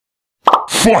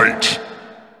Fight!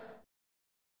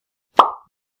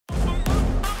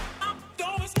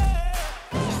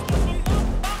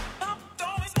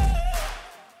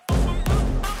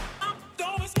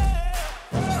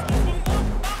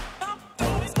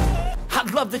 I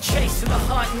love the chase and the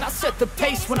hunt, and I set the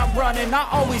pace when I'm running. I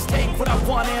always take what I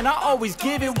want and I always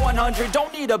give it 100.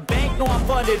 Don't need a bank, no I'm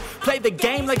funded. Play the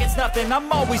game like it's nothing.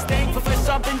 I'm always thankful for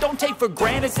something. Don't take for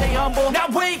granted, stay humble. Now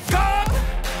wake up!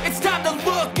 It's time to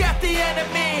look at the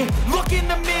enemy. Look in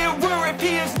the mirror if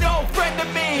he is no friend to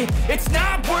me. It's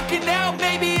not working out,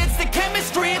 maybe it's the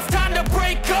chemistry. It's time to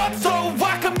break up so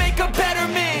I can make a better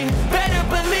me. Better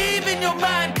believe in your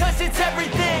mind, cause it's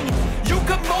everything. You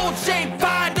can mold, shape,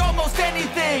 find almost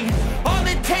anything. All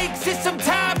it takes is some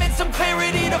time and some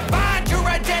clarity to find your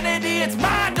identity. It's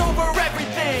mind over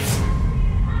everything.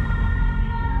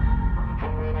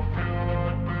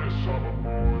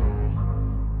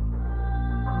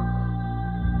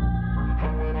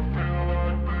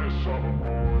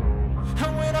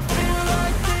 And when I feel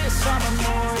like this, I'm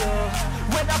immortal.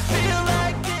 When I feel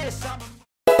like this, I'm immortal.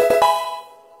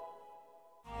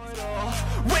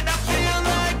 When I feel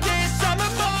like this, I'm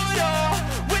immortal.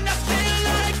 When I feel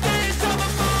like this, I'm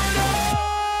immortal.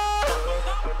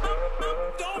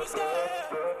 Don't be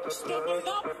scared. Step it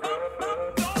up.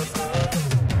 Don't be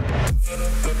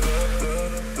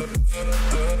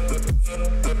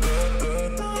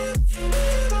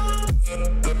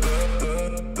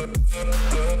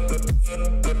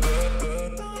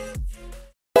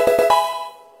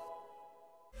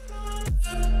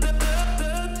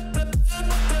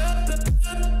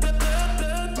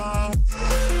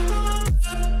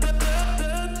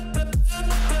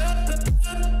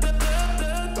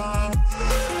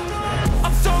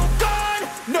I'm so gone,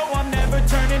 no I'm never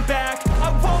turning back.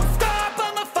 I won't stop,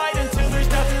 I'ma fight until there's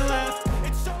nothing left.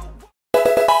 It's so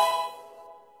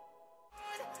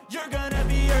you're gonna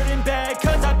be hurting bad,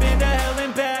 cause I've been to hell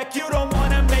and back. You don't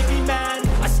wanna make me mad,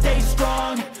 I stay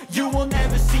strong. You will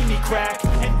never see me crack.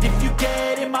 And if you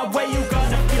get in my way, you're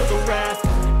gonna feel the wrath.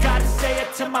 Gotta say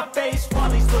it to my face while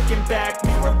he's looking back.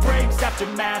 Mirror breaks after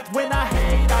math, when I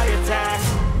hate I attack.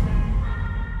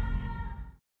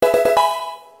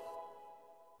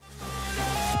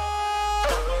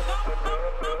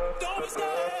 Don't be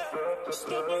scared.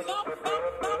 Step it up.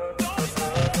 Don't be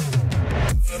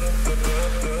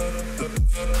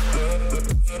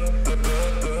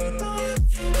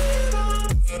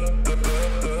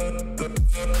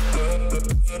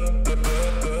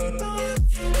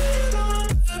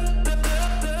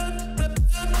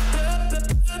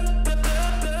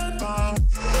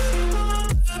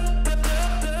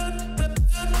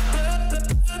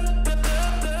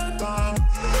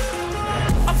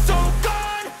I'm so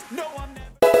gone, no I'm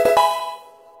never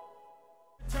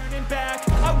turning back.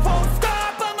 I won't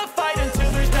stop, I'ma fight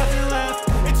until there's nothing left.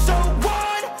 It's so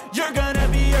what? You're gonna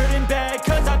be hurting bad,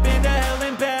 cause I've been to hell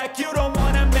and back. You don't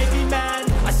wanna make me mad,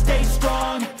 I stay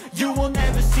strong. You will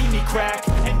never see me crack.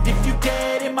 And if you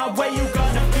get in my way, you're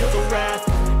gonna feel the wrath.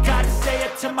 Gotta say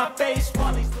it to my face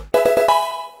while he's looking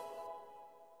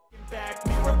back.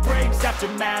 Mirror breaks after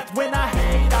math, when I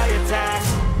hate I attack.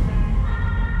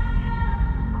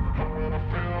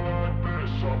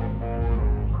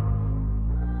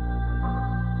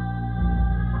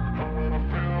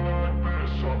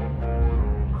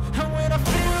 And when I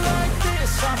feel like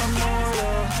this, I'm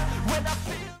immortal.